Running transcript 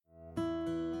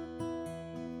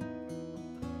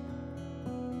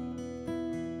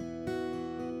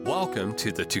Welcome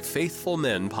to the To Faithful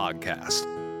Men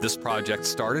podcast. This project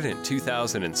started in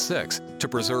 2006 to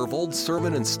preserve old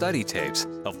sermon and study tapes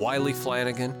of Wiley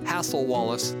Flanagan, Hassel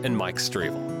Wallace, and Mike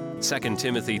Strevel. 2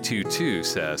 Timothy 2:2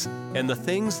 says, "And the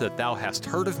things that thou hast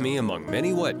heard of me among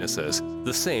many witnesses,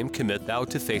 the same commit thou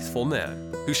to faithful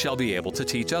men, who shall be able to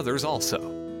teach others also."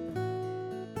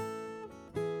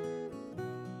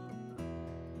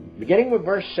 Beginning with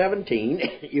verse 17,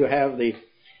 you have the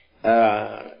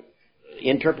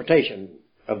interpretation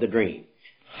of the dream.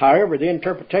 However, the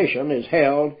interpretation is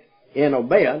held in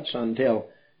abeyance until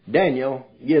Daniel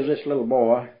gives this little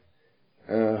boy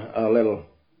a little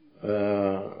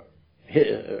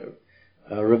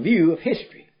review of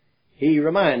history. He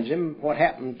reminds him what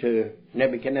happened to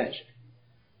Nebuchadnezzar,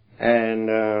 and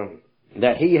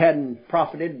that he hadn't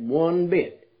profited one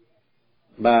bit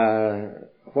by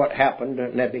what happened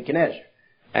to Nebuchadnezzar.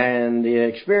 And the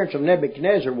experience of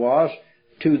Nebuchadnezzar was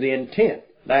to the intent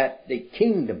that the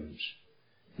kingdoms,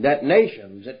 that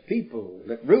nations, that people,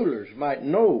 that rulers might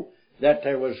know that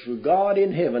there was God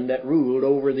in heaven that ruled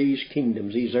over these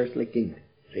kingdoms, these earthly kingdoms,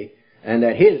 see? And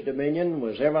that His dominion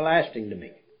was everlasting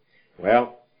dominion.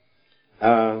 Well,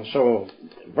 so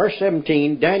verse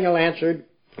 17, Daniel answered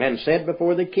and said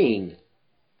before the king,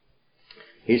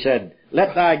 he said,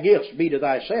 "Let thy gifts be to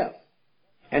thyself,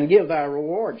 and give thy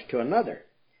rewards to another.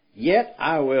 Yet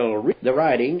I will read the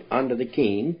writing unto the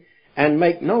king, and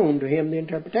make known to him the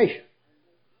interpretation."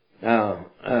 Now,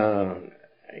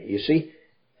 you see,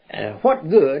 what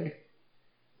good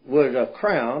would a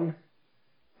crown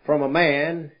from a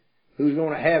man who's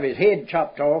going to have his head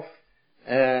chopped off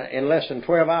in less than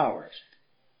 12 hours?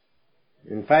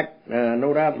 In fact,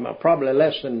 no doubt probably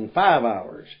less than 5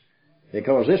 hours,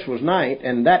 because this was night,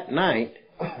 and that night,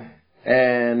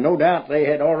 and no doubt they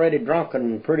had already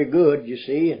drunken pretty good, you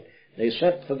see, and they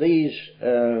sent for these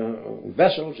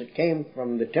vessels that came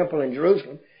from the temple in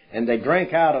Jerusalem, and they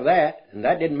drank out of that, and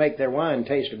that didn't make their wine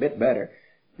taste a bit better.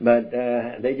 But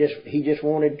he just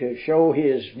wanted to show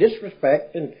his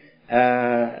disrespect and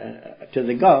to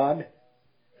the God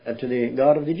of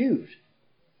the Jews.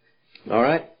 All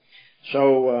right.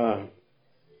 So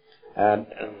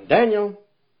Daniel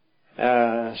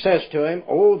says to him,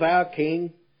 "O thou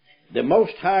king, the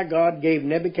Most High God gave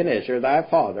Nebuchadnezzar thy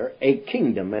father a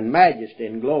kingdom and majesty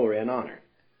and glory and honor.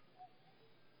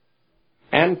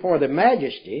 And for the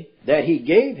majesty that he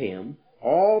gave him,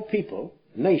 all people,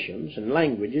 nations, and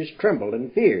languages trembled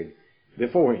and feared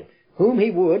before him. Whom he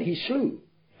would, he slew,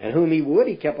 and whom he would,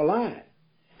 he kept alive,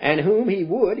 and whom he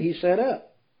would, he set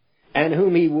up, and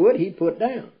whom he would, he put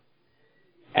down.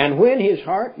 And when his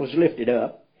heart was lifted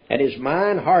up, and his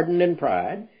mind hardened in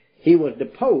pride, he was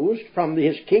deposed from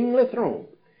his kingly throne,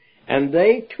 and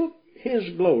they took his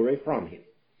glory from him.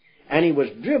 And he was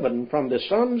driven from the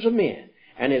sons of men,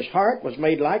 and his heart was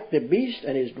made like the beast,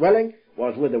 and his dwelling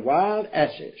was with the wild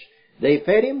asses. They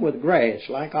fed him with grass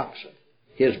like oxen.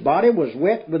 His body was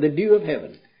wet with the dew of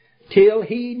heaven, till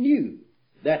he knew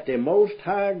that the Most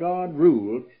High God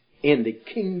ruled in the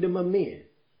kingdom of men."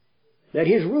 That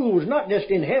his rule was not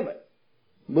just in heaven,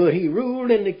 but he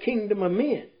ruled in the kingdom of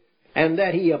men, and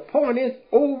that he appointeth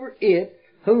over it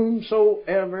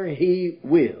whomsoever he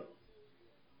will.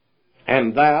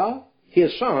 And thou,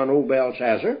 his son, O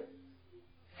Belshazzar,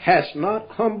 hast not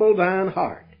humbled thine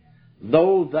heart,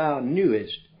 though thou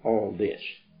knewest all this,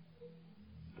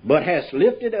 but hast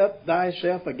lifted up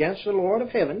thyself against the Lord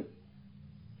of heaven,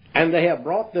 and they have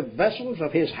brought the vessels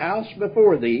of his house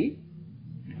before thee,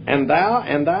 and thou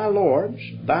and thy lords,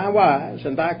 thy wives,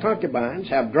 and thy concubines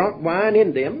have drunk wine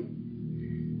in them,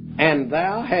 and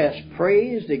thou hast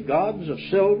praised the gods of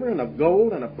silver and of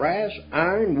gold and of brass,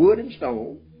 iron, wood, and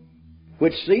stone,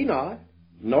 which see not,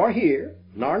 nor hear,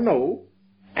 nor know,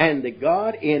 and the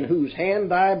God in whose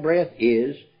hand thy breath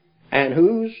is, and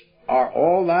whose are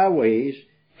all thy ways,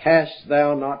 hast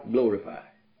thou not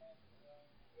glorified.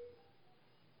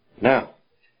 Now,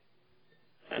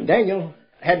 Daniel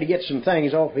had to get some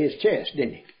things off his chest,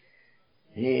 didn't he?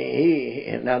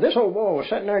 Now this old boy was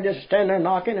sitting there, just standing there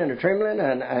knocking and trembling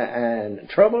and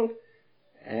troubled,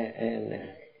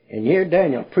 and here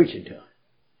Daniel preaching to him.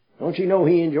 Don't you know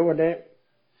he enjoyed that?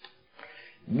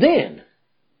 Then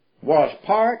was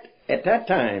part at that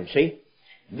time, see,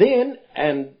 then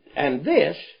and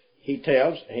this, he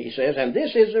says, and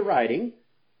this is the writing,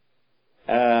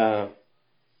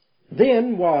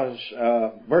 then was,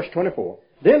 verse 24,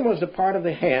 then was the part of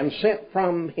the hand sent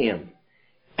from him,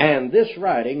 and this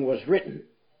writing was written.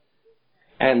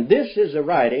 And this is the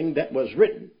writing that was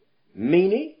written,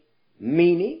 Mene,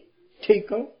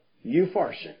 Tekel,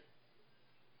 Upharsin.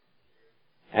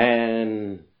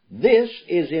 And this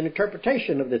is the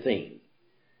interpretation of the theme.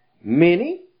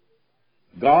 Mene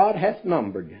God hath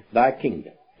numbered thy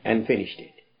kingdom and finished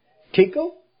it.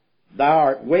 Tekel, thou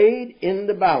art weighed in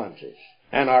the balances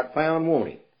and art found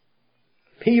wanting.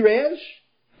 Perez,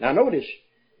 now notice,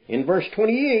 in verse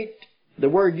 28, the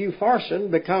word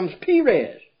Upharsin becomes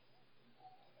Perez.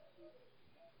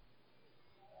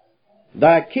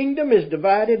 Thy kingdom is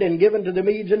divided and given to the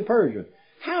Medes and Persians.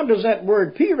 How does that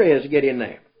word Perez get in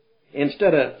there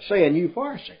instead of saying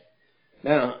Upharsin?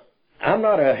 Now, I'm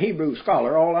not a Hebrew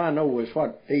scholar. All I know is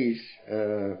what these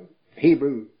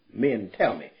Hebrew men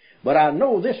tell me. But I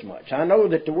know this much. I know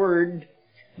that the word,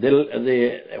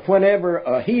 whenever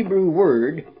a Hebrew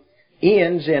word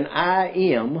ends in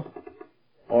I-M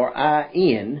or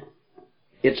I-N,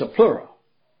 it's a plural.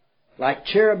 Like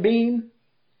cherubim,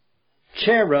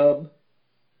 cherub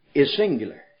is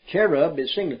singular. Cherub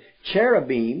is singular.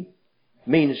 Cherubim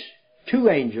means two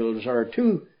angels or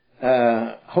two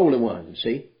holy ones,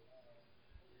 see?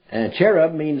 And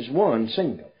cherub means one,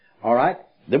 single. All right?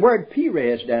 The word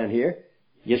Perez down here,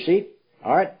 you see?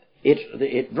 All right?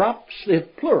 It drops the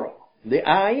plural. The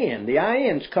I-N. The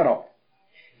I-N's cut off.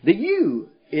 The U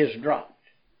is dropped.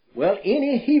 Well,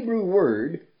 any Hebrew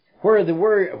word where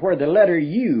the letter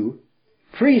U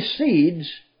precedes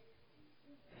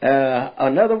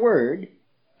another word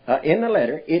in the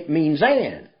letter, it means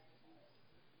and.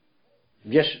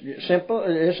 Just simple,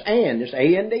 it's and. It's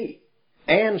A-N-D.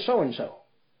 And so-and-so.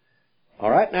 All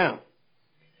right, now,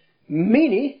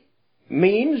 Mene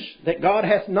means that God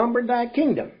hath numbered thy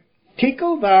kingdom.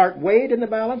 Tekel, thou art weighed in the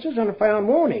balances and are found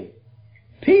wanting.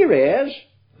 Perez,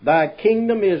 thy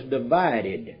kingdom is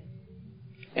divided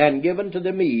and given to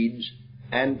the Medes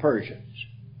and Persians.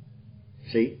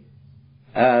 See?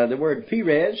 The word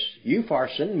Perez,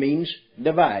 Upharsin, means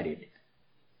divided.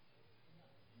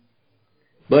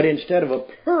 But instead of a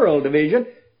plural division,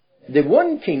 the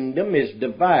one kingdom is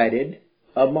divided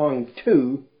among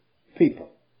two people.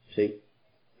 See?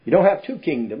 You don't have two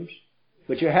kingdoms,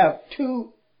 but you have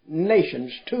two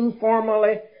nations, two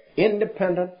formerly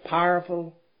independent,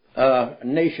 powerful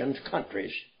nations,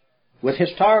 countries, with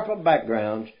historical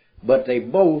backgrounds, but they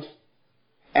both,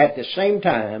 at the same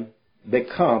time,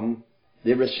 become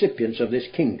the recipients of this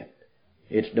kingdom.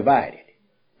 It's divided.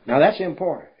 Now that's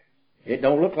important. It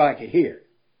don't look like it here.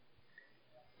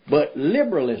 But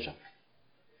liberalism,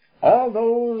 all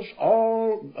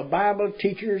Bible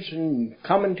teachers and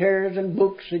commentaries and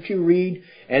books that you read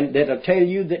and that'll tell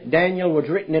you that Daniel was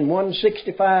written in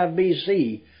 165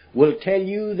 BC will tell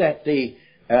you that the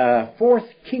fourth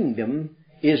kingdom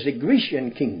is the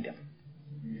Grecian kingdom.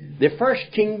 The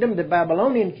first kingdom, the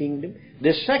Babylonian kingdom.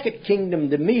 The second kingdom,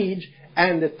 the Medes.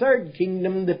 And the third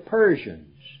kingdom, the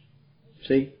Persians.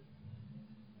 See?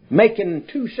 Making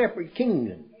two separate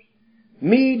kingdoms.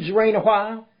 Medes reign a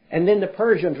while, and then the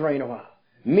Persians reign a while.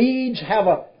 Medes have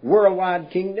a worldwide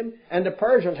kingdom, and the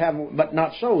Persians have, but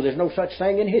not so. There's no such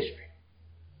thing in history.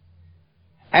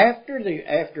 After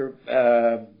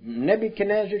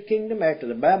Nebuchadnezzar's kingdom, after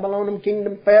the Babylonian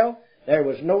kingdom fell, there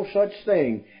was no such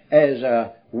thing as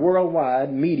a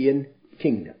worldwide Median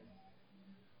kingdom.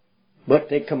 But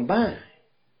they combined.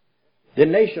 The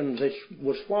nations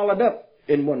were swallowed up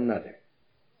in one another.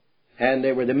 And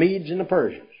they were the Medes and the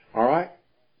Persians. All right?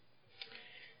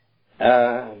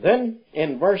 Then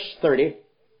in verse 30,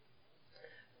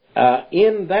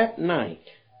 in that night,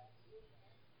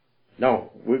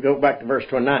 no, we go back to verse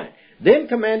 29. Then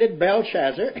commanded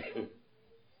Belshazzar,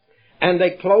 and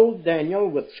they clothed Daniel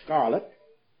with scarlet,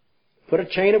 put a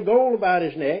chain of gold about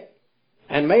his neck,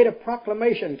 and made a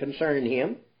proclamation concerning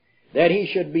him, that he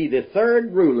should be the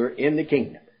third ruler in the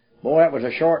kingdom. Boy, that was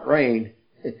a short reign,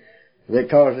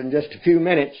 because in just a few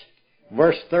minutes,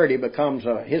 verse 30 becomes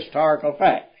a historical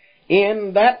fact.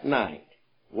 In that night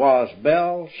was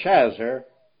Belshazzar,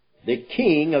 the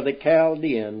king of the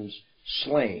Chaldeans,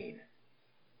 slain.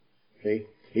 See,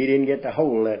 he didn't get to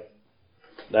hold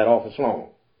that office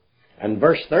long. And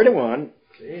verse 31.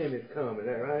 The enemy's come, is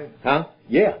that right? Huh?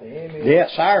 Yeah. Yeah,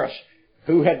 Cyrus,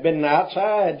 who had been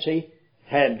outside, see,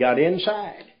 had got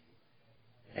inside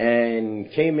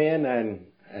and came in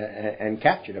and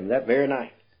captured him that very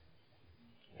night.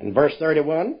 And verse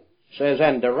 31 says,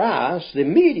 and Darius the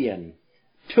Median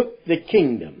took the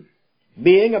kingdom,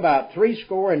 being about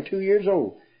 62 years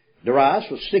old. Darius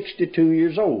was 62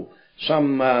 years old.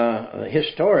 Some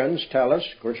historians tell us,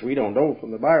 of course we don't know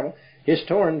from the Bible,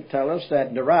 historians tell us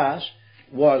that Darius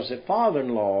was the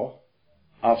father-in-law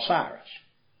of Cyrus.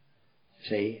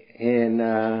 See, and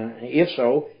if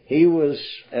so,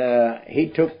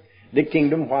 he took the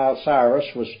kingdom while Cyrus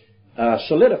was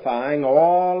solidifying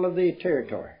all of the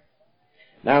territory.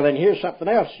 Now then, here's something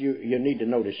else you need to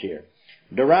notice here.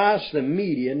 Darius the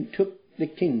Median took the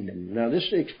kingdom. Now,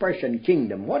 this expression,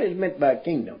 kingdom, what is meant by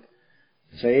kingdom?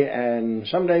 See, and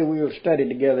someday we will study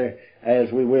together,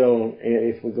 as we will,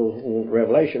 if we go on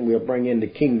Revelation, we'll bring in the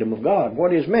kingdom of God.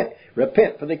 What is meant?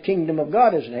 Repent, for the kingdom of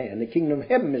God is at hand. The kingdom of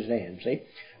heaven is at hand, see?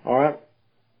 All right.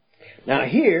 Now,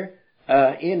 here,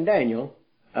 in Daniel,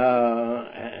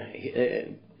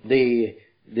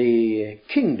 the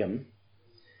kingdom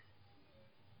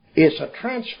is a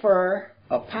transfer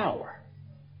of power.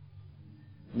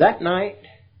 That night,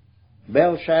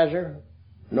 Belshazzar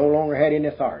no longer had any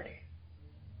authority.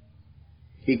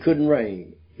 He couldn't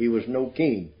reign. He was no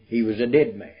king. He was a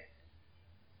dead man.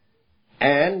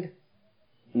 And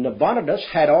Nabonidus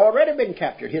had already been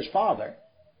captured, his father.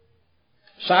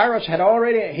 Cyrus had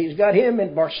already, he's got him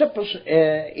in Barsippus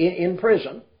in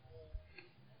prison.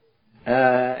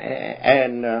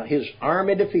 And his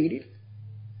army defeated.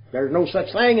 There's no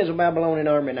such thing as a Babylonian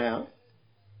army now.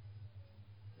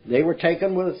 They were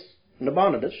taken with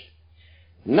Nabonidus.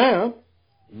 Now,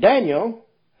 Daniel,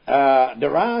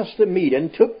 Darius the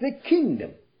Median, took the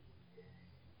kingdom.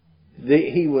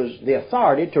 He was the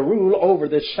authority to rule over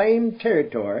the same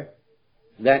territory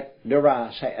that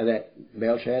that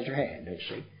Belshazzar had. Let's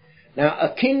see. Now,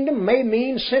 a kingdom may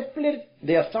mean simply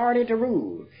the authority to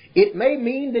rule. It may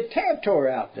mean the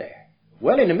territory out there.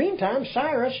 Well, in the meantime,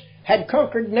 Cyrus had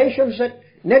conquered nations that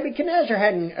Nebuchadnezzar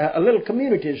had, little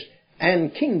communities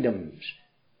and kingdoms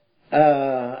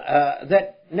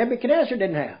that Nebuchadnezzar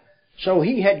didn't have. So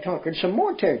he had conquered some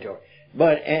more territory.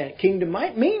 But kingdom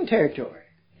might mean territory.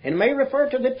 It may refer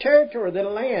to the territory, the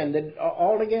land,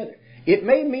 altogether. It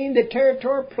may mean the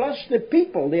territory plus the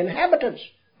people, the inhabitants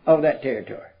of that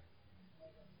territory.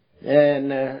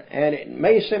 And it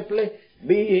may simply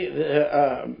be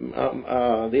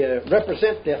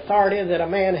represent the authority that a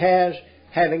man has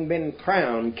having been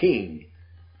crowned king.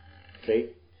 See?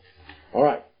 All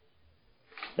right.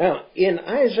 Now, in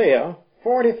Isaiah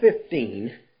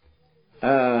 40:15,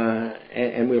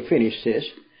 and we'll finish this.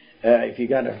 If you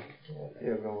got a...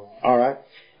 All right.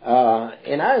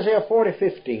 In Isaiah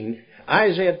 40:15,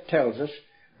 Isaiah tells us,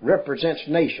 represents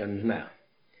nations now.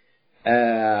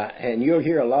 And you'll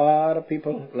hear a lot of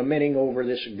people lamenting over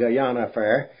this Guyana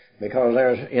affair because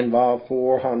there's involved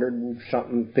 400 and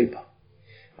something people.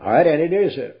 All right, and it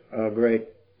is a great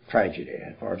tragedy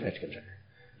as far as that's concerned,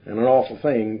 and an awful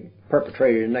thing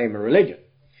perpetrated in the name of religion.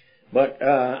 But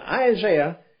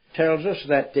Isaiah tells us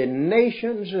that the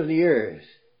nations of the earth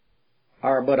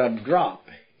are but a drop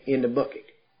in the bucket.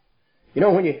 You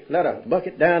know when you let a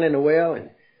bucket down in the well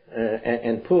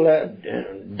and pull out,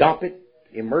 dump it,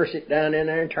 immerse it down in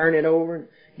there, turn it over, and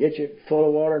get it full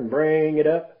of water and bring it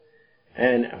up.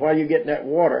 And while you're getting that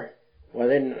water, well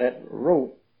then that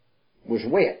rope was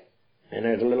wet, and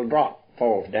there's a little drop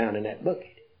falls down in that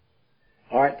bucket.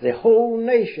 All right, the whole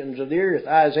nations of the earth,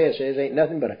 Isaiah says, ain't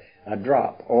nothing but a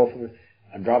drop of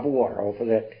water off of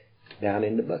that down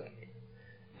in the bucket.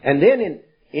 And then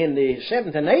in the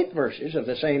 7th and 8th verses of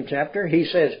the same chapter, he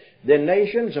says, the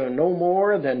nations are no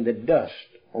more than the dust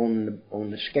on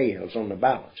the scales, on the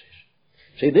balances.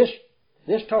 See,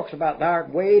 this talks about thou art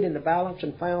weighed in the balance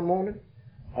and found wanting.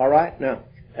 All right, now,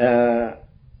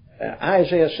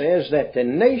 Isaiah says that the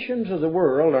nations of the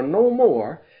world are no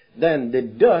more than the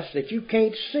dust that you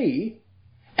can't see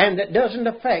and that doesn't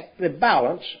affect the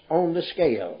balance on the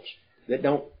scales, that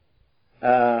don't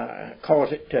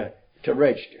cause it to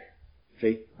register.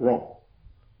 See, wrong.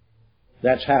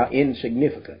 That's how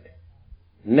insignificant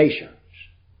nations,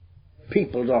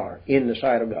 peoples are in the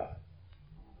sight of God.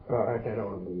 All right, that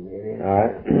ought to be ready. All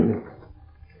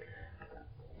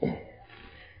right.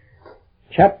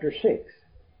 Chapter 6.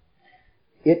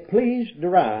 It pleased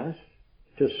Darius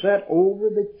to set over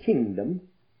the kingdom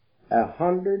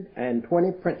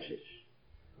 120 princes,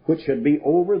 which should be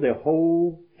over the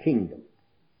whole kingdom.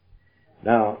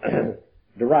 Now,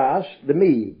 Darius the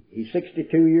Mede, he's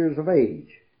 62 years of age.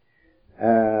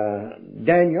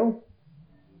 Daniel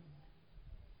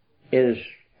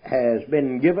has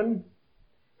been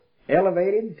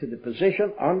elevated to the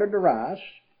position under Darius,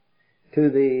 to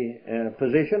the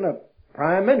position of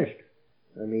prime minister.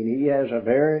 I mean, he has a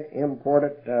very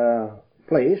important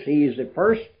place. He is the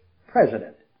first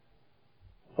president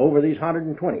over these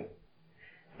 120.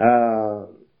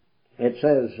 It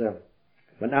says,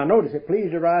 but now notice, it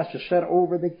pleased Darius to set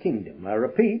over the kingdom. I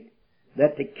repeat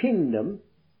that the kingdom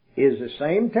is the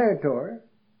same territory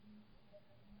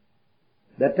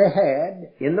that they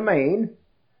had in the main,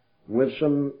 with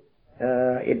some,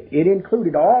 it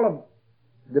included all of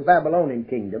the Babylonian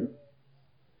kingdom,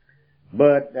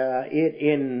 but the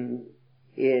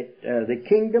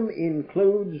kingdom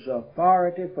includes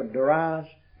authority for Darius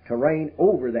to reign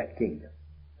over that kingdom.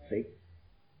 See?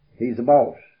 He's the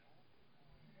boss.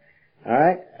 All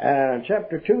right.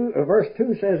 Chapter 2, verse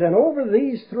 2 says, and over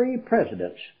these three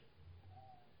presidents,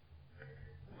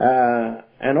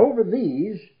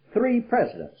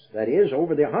 that is,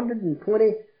 over the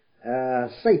 120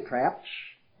 satraps,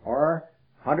 or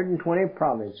 120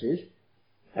 provinces,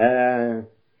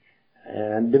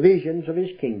 and divisions of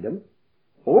his kingdom,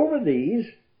 over these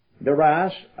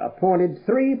Darius appointed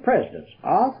three presidents,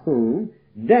 of whom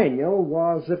Daniel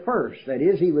was the first. That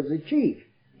is, he was the chief.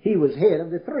 He was head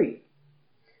of the three.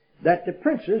 That the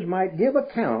princes might give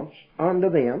accounts unto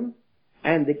them,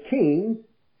 and the king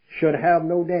should have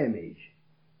no damage.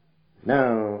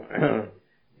 Now,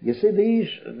 you see,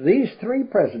 these three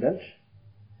presidents,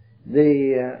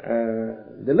 the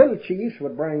little chiefs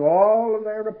would bring all of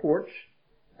their reports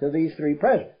to these three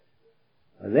presidents.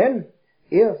 And then,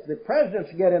 if the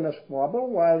presidents get in a squabble,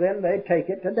 well, then they take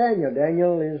it to Daniel.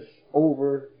 Daniel is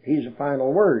over, he's the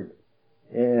final word.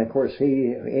 And of course,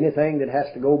 anything that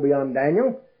has to go beyond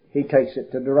Daniel, he takes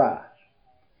it to Darius.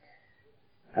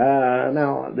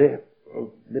 Now,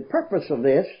 the purpose of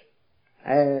this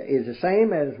is the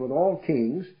same as with all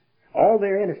kings. All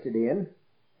they're interested in,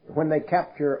 when they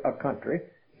capture a country,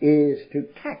 is to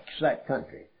tax that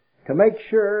country, to make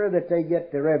sure that they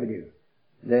get the revenue,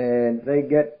 that they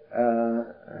get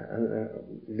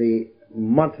the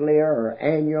monthly or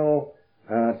annual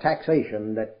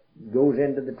taxation that goes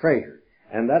into the treasury.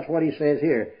 And that's what he says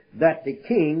here, that the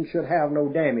king should have no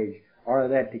damage, or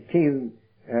that the king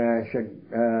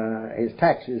his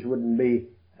taxes wouldn't be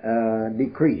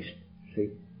decreased. See,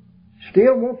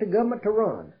 still want the government to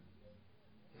run,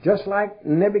 just like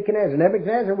Nebuchadnezzar.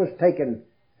 Nebuchadnezzar was taking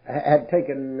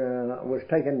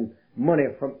money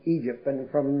from Egypt and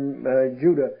from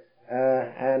Judah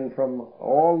and from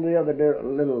all the other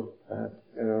little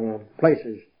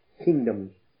places,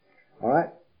 kingdoms. All right.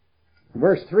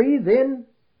 Verse 3, then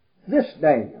this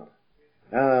Daniel.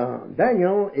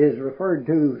 Daniel is referred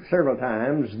to several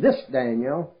times. This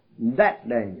Daniel, that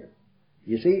Daniel.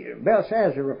 You see,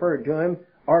 Belshazzar referred to him,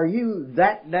 are you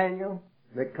that Daniel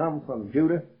that come from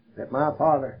Judah that my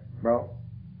father brought?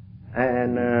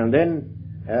 And then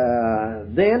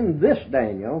this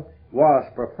Daniel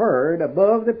was preferred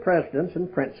above the presidents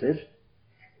and princes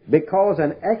because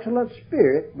an excellent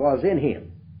spirit was in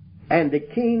him, and the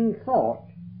king thought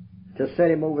to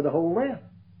set him over the whole realm.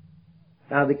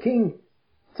 Now the king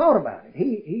thought about it.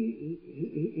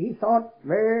 He thought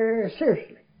very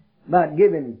seriously about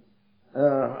giving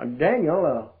Daniel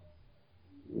a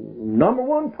number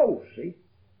one post, see.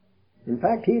 In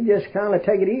fact, he'd just kind of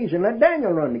take it easy and let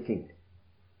Daniel run the kingdom.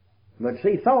 But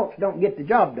see, thoughts don't get the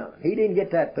job done. He didn't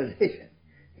get that position.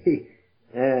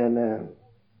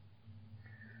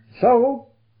 So,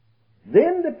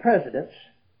 then the presidents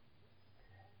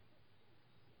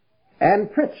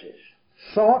and princes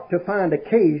sought to find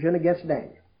occasion against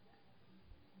Daniel.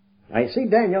 Now, you see,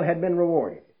 Daniel had been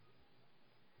rewarded.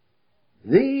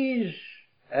 These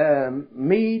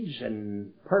Medes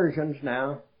and Persians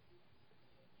now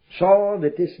saw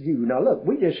that this Jew, now look,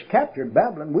 we just captured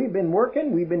Babylon. We've been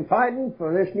working, we've been fighting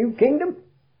for this new kingdom,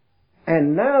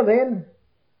 and now then,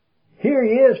 here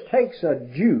he is, takes a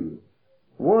Jew,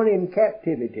 one in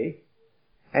captivity,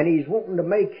 and he's wanting to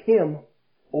make him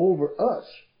over us.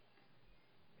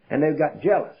 And they've got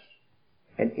jealous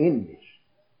and envious.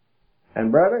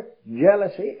 And brother,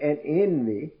 jealousy and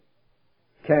envy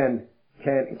can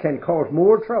cause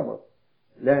more trouble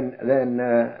than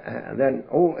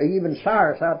even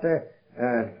Cyrus out there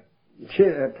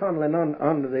tunneling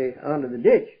under the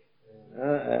ditch.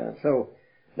 So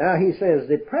now he says,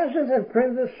 the presidents and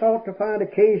princes sought to find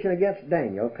occasion against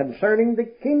Daniel concerning the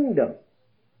kingdom,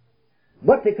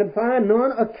 but they could find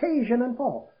none occasion and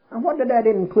fault. And what did that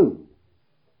include?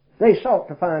 They sought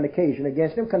to find occasion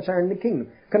against him concerning the kingdom,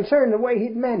 concerning the way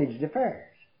he'd managed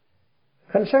affairs,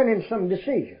 concerning some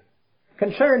decision,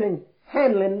 concerning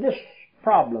handling this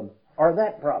problem or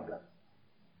that problem.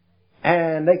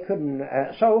 And they couldn't,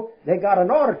 so they got an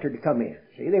auditor to come in.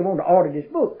 See, they wanted to audit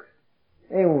his books.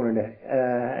 They wanted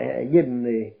to give him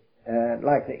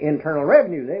like the Internal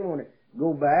Revenue. They wanted to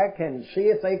go back and see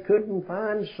if they couldn't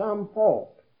find some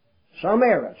fault, some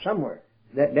error somewhere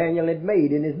that Daniel had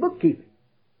made in his bookkeeping.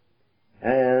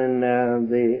 And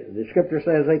the scripture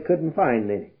says they couldn't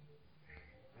find any.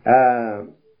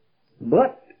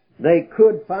 But they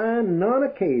could find none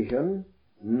occasion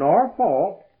nor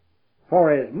fault,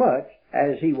 for as much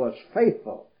as he was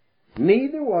faithful.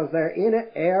 Neither was there any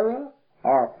error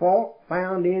or fault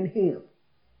found in him.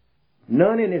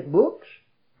 None in his books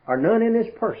or none in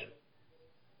his person.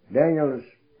 Daniel was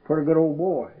a pretty good old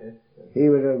boy. He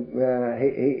was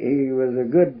a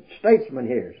good statesman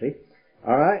here, see.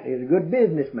 All right, he's a good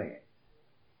businessman.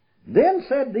 Then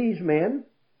said these men,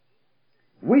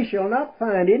 we shall not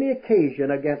find any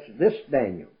occasion against this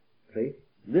Daniel. See?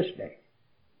 This Daniel.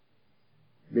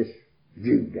 This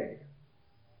Jew Daniel.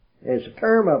 It's a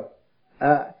term of,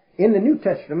 in the New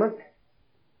Testament,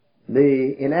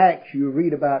 in Acts you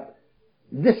read about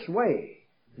this way,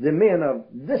 the men of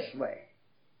this way.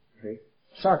 See?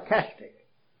 Sarcastic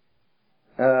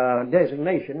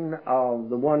designation of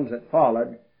the ones that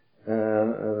followed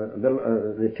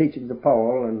the teachings of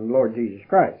Paul and Lord Jesus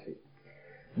Christ. See?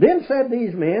 Then said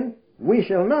these men, we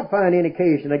shall not find any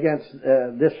occasion against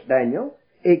this Daniel,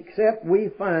 except we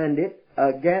find it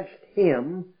against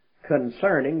him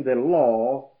concerning the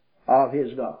law of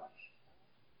his gods.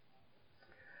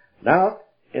 Now,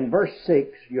 in verse 6,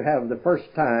 you have the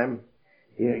first time,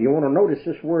 you want to notice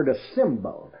this word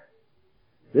assembled.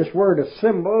 This word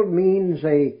assembled means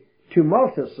a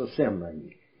tumultuous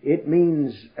assembling. It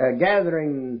means a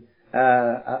gathering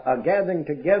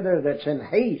together that's in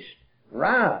haste,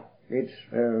 riot. It's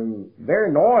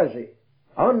very noisy,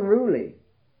 unruly.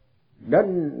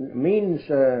 Means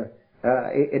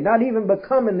it not even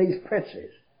becoming these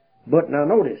princes. But now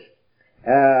notice,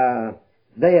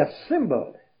 they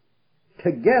assembled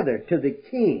together to the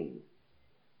king,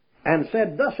 and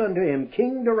said thus unto him,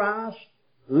 King Darius,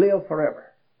 live forever.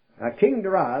 Now, King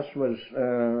Darius was,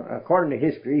 according to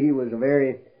history, he was a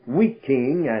very weak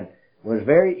king and was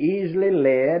very easily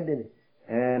led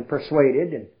and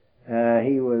persuaded.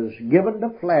 He was given to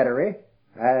flattery,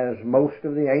 as most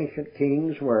of the ancient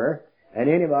kings were, and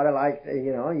anybody liked to,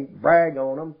 you brag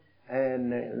on them.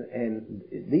 And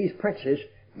these princes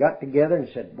got together and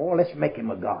said, boy, let's make him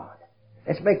a god.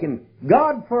 Let's make him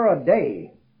God for a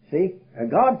day. See? A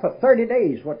God for 30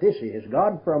 days, what this is.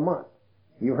 God for a month.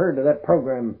 You heard of that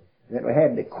program that we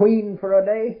had, the Queen for a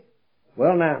day?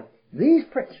 Well, now, these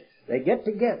princes, they get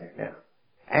together now,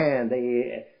 and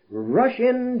they rush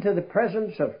into the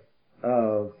presence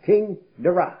of King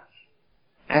Darius.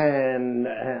 And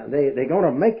they're going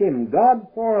to make him God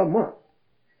for a month.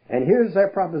 And here's their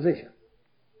proposition.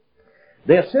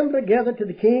 They assembled together to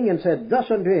the king and said thus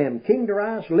unto him, King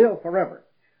Darius, live forever.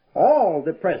 All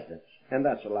the presidents, and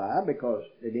that's a lie because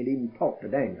they didn't even talk to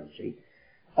Daniel, see.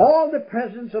 All the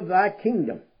presidents of thy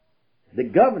kingdom, the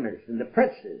governors and the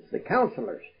princes, the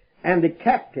counselors, and the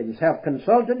captains have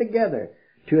consulted together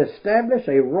to establish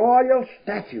a royal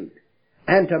statute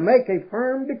and to make a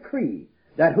firm decree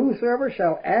that whosoever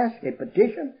shall ask a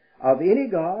petition of any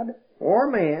god or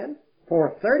man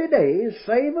for 30 days,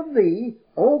 save of thee,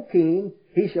 O king,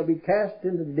 he shall be cast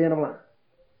into the den of lions.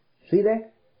 See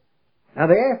that? Now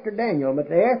they're after Daniel, but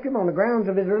they're after him on the grounds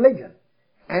of his religion.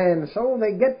 And so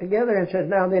they get together and says,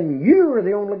 now then you are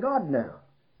the only God now.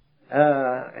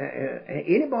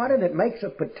 Anybody that makes a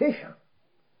petition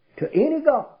to any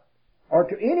God or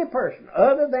to any person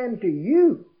other than to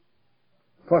you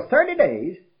for 30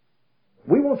 days,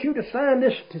 we want you to sign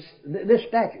this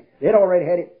statute. They'd already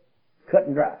had it cut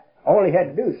and dry. All he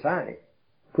had to do is sign it.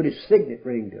 Put his signet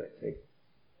ring to it, see?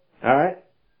 All right?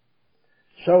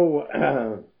 So,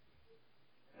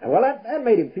 well, that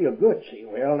made him feel good, see?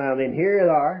 Well, now then, here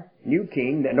our new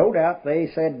king. No doubt they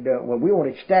said, well, we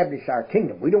want to establish our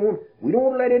kingdom. We don't want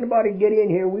to let anybody get in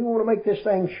here. We want to make this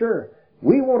thing sure.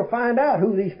 We want to find out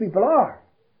who these people are.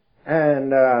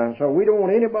 And so we don't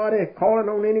want anybody calling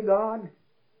on any god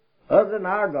other than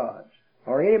our gods,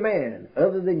 or any man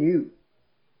other than you.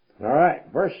 All right,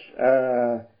 verse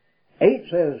 8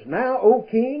 says, Now, O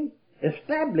king,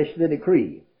 establish the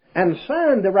decree and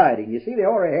sign the writing. You see, they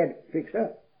already had it fixed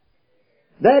up.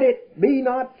 That it be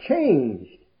not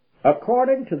changed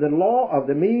according to the law of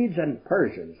the Medes and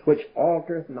Persians, which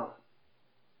altereth not.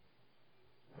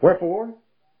 Wherefore,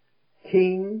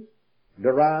 King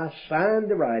Darius signed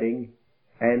the writing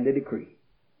and the decree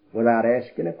without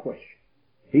asking a question.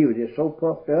 He was just so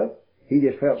puffed up. He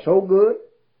just felt so good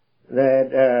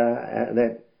and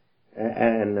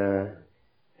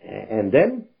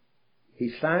then he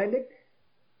signed it.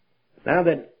 Now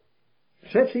then,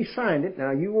 since he signed it,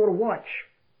 now you want to watch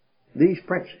these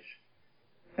princes.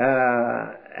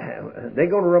 They're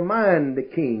going to remind the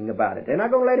king about it. They're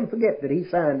not going to let him forget that he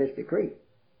signed this decree.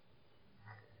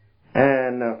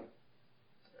 And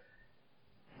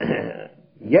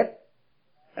yet,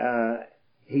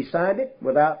 he signed it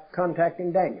without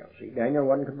contacting Daniel. See, Daniel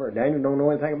wasn't converted. Daniel don't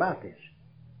know anything about this.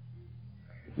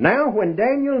 Now, when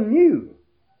Daniel knew,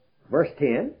 verse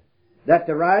 10, that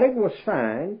the writing was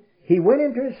signed, he went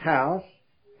into his house,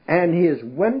 and his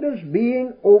windows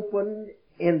being opened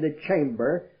in the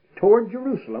chamber toward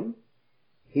Jerusalem,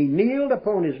 he kneeled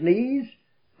upon his knees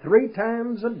 3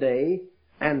 times a day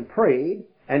and prayed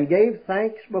and gave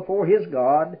thanks before his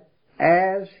God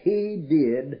as he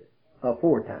did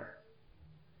aforetime.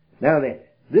 Now then,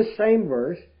 this same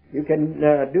verse, you can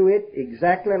do it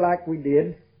exactly like we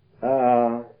did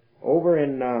over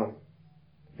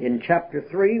in chapter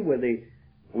 3 with the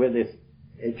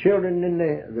children in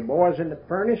the boys in the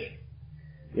furnace.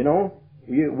 You know,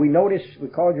 we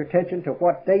called your attention to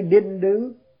what they didn't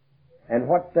do and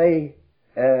what they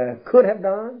could have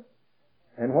done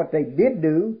and what they did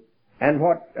do and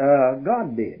what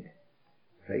God did.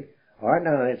 See? All right,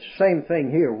 now it's the same thing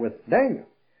here with Daniel.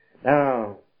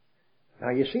 Now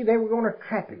you see, they were going to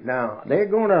trap him. Now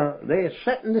they're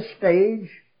setting the stage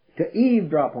to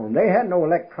eavesdrop on him. They had no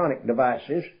electronic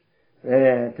devices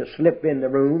to slip in the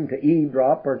room to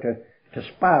eavesdrop or to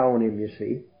spy on him, you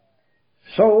see.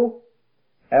 So,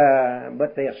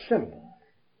 but they assembled.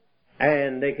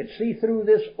 And they could see through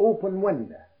this open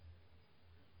window.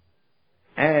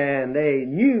 And they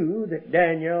knew that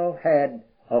Daniel had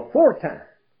aforetime.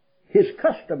 His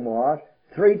custom was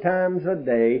 3 times a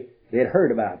day. They'd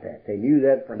heard about that. They knew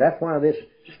that. That's why this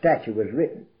statute was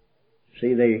written.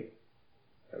 See, they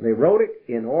wrote it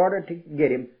in order to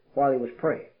get him while he was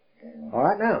praying. All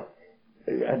right, now,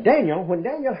 when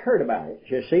Daniel heard about it,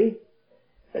 you see,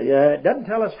 it doesn't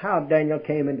tell us how Daniel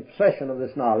came into possession of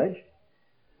this knowledge,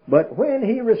 but when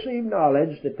he received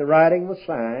knowledge that the writing was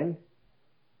signed,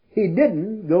 he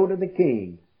didn't go to the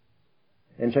king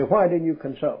and say, why didn't you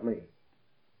consult me?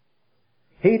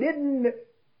 He didn't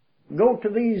go to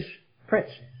these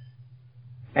princes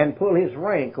and pull his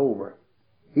rank over.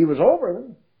 He was over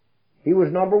them. He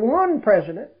was number 1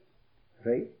 president.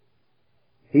 See?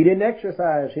 He didn't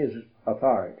exercise his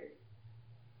authority.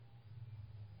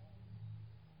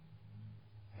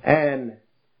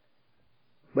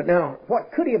 But now,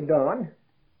 what could he have done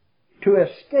to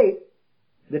escape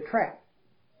the trap?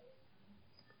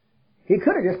 He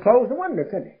could have just closed the window,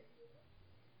 couldn't he?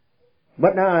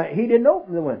 But now, he didn't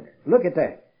open the window. Look at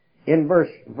that. In verse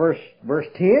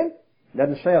 10,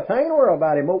 doesn't say a thing in the world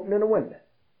about him opening the window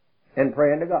and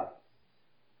praying to God.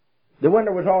 The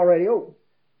window was already open.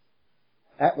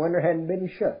 That window hadn't been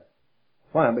shut.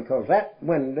 Why? Because that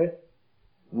window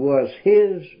was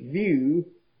his view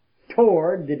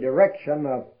toward the direction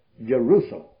of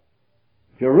Jerusalem.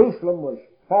 Jerusalem was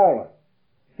fallen.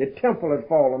 The temple had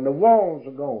fallen. The walls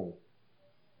are gone.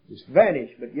 It's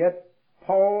vanished. But yet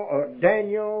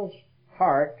Daniel's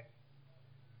heart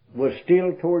was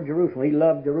still toward Jerusalem. He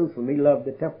loved Jerusalem. He loved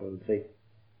the temple, see.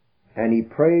 And he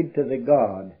prayed to the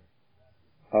God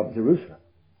of Jerusalem,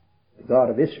 the God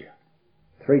of Israel,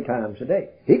 3 times a day.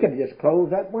 He could have just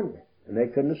closed that window and they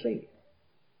couldn't have seen it.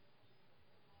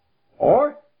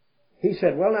 Or he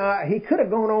said, well, now, he could have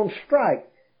gone on strike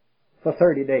for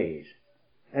 30 days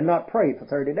and not pray for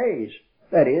 30 days.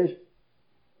 That is,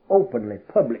 openly,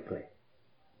 publicly.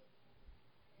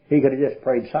 He could have just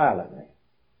prayed silently.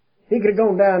 He could have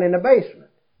gone down in the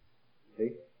basement. See?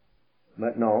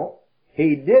 But no,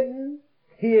 he didn't.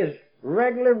 His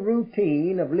regular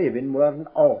routine of living wasn't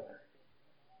altered.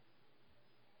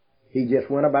 He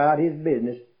just went about his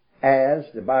business as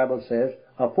the Bible says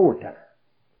aforetime.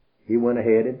 He went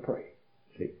ahead and prayed.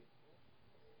 See?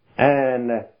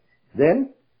 And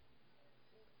then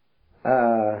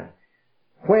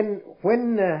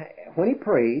when he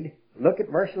prayed, look at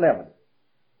verse 11.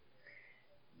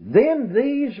 Then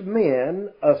these men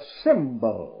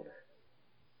assembled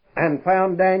and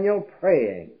found Daniel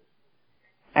praying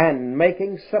and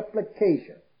making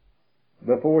supplication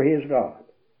before his God.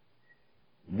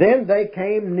 Then they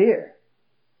came near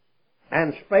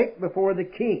and spake before the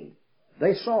king.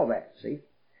 They saw that, see?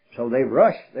 So they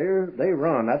rushed, they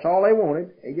run. That's all they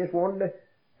wanted. They just wanted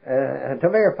to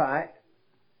verify it.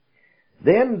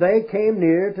 Then they came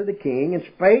near to the king and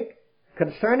spake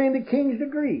concerning the king's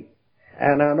decree.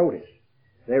 And now notice,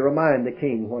 they remind the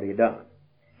king what he done.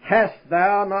 Hast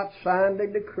thou not signed a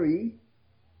decree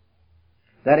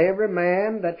that every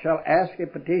man that shall ask a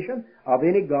petition of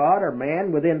any god or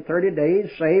man within 30 days,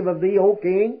 save of thee, O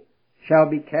king, shall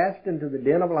be cast into the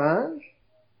den of lions?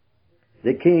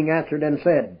 The king answered and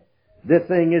said, the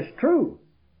thing is true,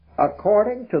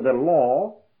 according to the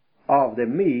law of the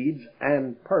Medes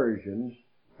and Persians,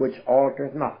 which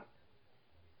altereth not.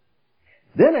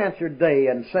 Then answered they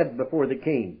and said before the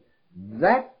king,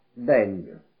 that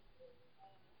Daniel,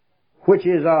 which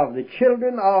is of the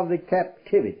children of the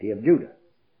captivity of Judah,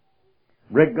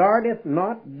 regardeth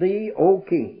not thee, O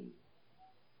king,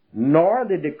 nor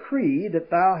the decree that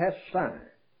thou hast signed,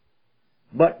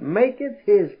 but maketh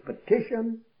his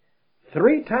petition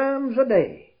 3 times a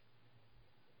day.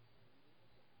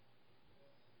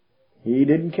 He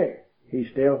didn't care. He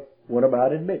still went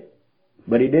about his business.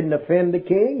 But he didn't offend the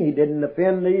king. He didn't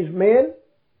offend these men,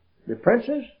 the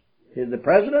princes. the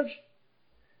presidents.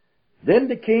 Then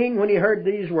the king, when he heard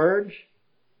these words,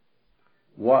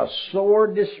 was sore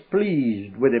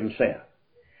displeased with himself,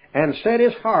 and set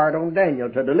his heart on Daniel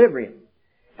to deliver him.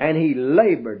 And he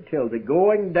labored till the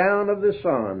going down of the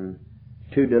sun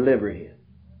to deliver him.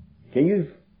 Can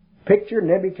you picture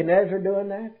Nebuchadnezzar doing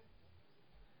that?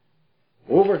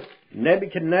 Over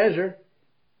Nebuchadnezzar,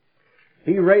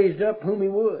 he raised up whom he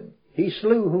would. He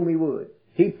slew whom he would.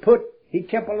 He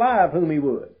kept alive whom he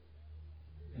would.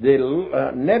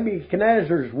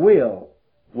 Nebuchadnezzar's will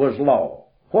was law.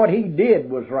 What he did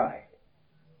was right.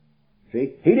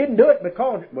 See, he didn't do it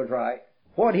because it was right.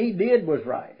 What he did was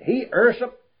right. He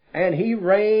usurped and he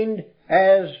reigned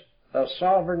as a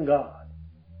sovereign God,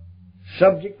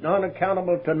 subject,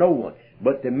 unaccountable to no one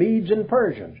but the Medes and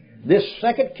Persians. This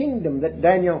second kingdom that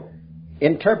Daniel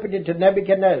interpreted to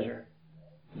Nebuchadnezzar,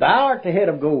 thou art the head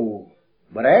of gold,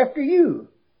 but after you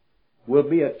will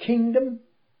be a kingdom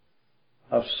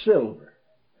of silver.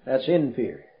 That's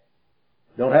inferior.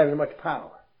 Don't have as much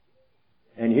power.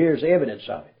 And here's evidence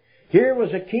of it. Here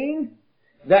was a king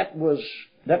that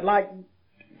liked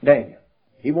Daniel.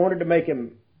 He wanted to make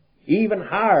him even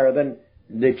higher than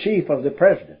the chief of the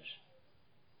presidents.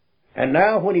 And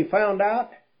now when he found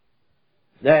out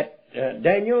that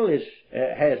Daniel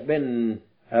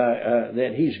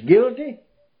that he's guilty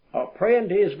of praying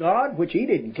to his God, which he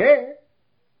didn't care,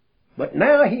 but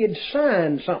now he had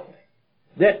signed something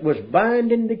that was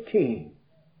binding the king.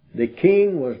 The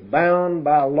king was bound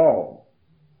by law.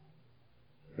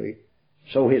 See?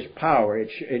 So his power,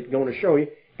 it's going to show you,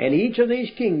 and each of these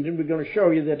kingdoms are going to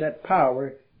show you that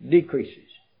power decreases.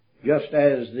 Just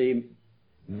as the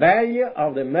value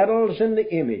of the metals in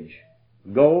the image,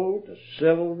 gold to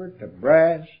silver to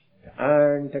brass to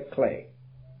iron to clay,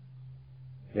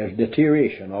 there's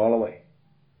deterioration all the way.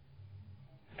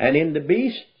 And in the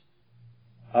beast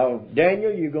of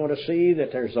Daniel, you're going to see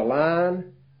that there's a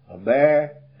lion, a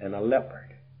bear, and a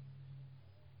leopard.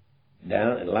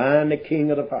 Down and lion, the king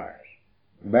of the fires.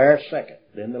 Bear second,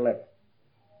 then the leopard.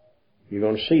 You're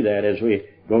going to see that as we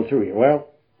go through here. Well,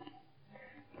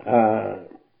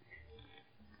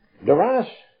 Darius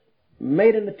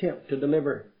made an attempt to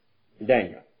deliver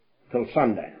Daniel till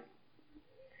sundown.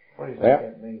 What do you think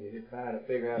that means? He tried to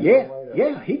figure out some way to...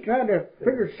 Yeah, he tried to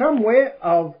figure some way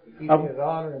of... keep his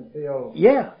honor and feel...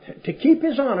 Yeah, to keep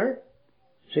his honor.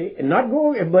 See, and not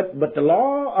go... But the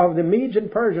law of the Medes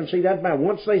and Persians, see, that man,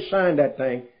 once they signed that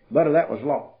thing, but that was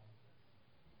law.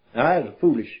 Now, that was a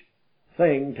foolish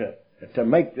thing to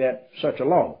make that such a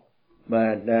law.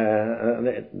 But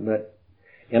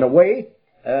in a way,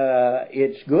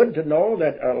 it's good to know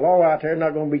that a law out there is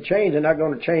not going to be changed. They're not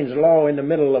going to change the law in the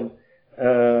middle of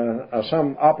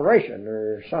some operation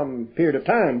or some period of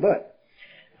time, but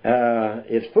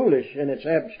it's foolish in its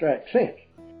abstract sense.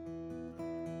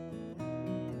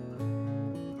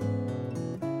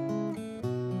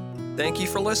 Thank you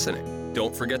for listening.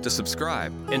 Don't forget to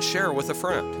subscribe and share with a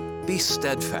friend. Be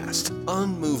steadfast,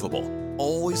 unmovable,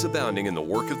 always abounding in the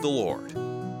work of the Lord.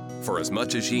 For as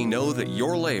much as ye know that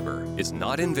your labor is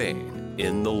not in vain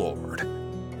in the Lord.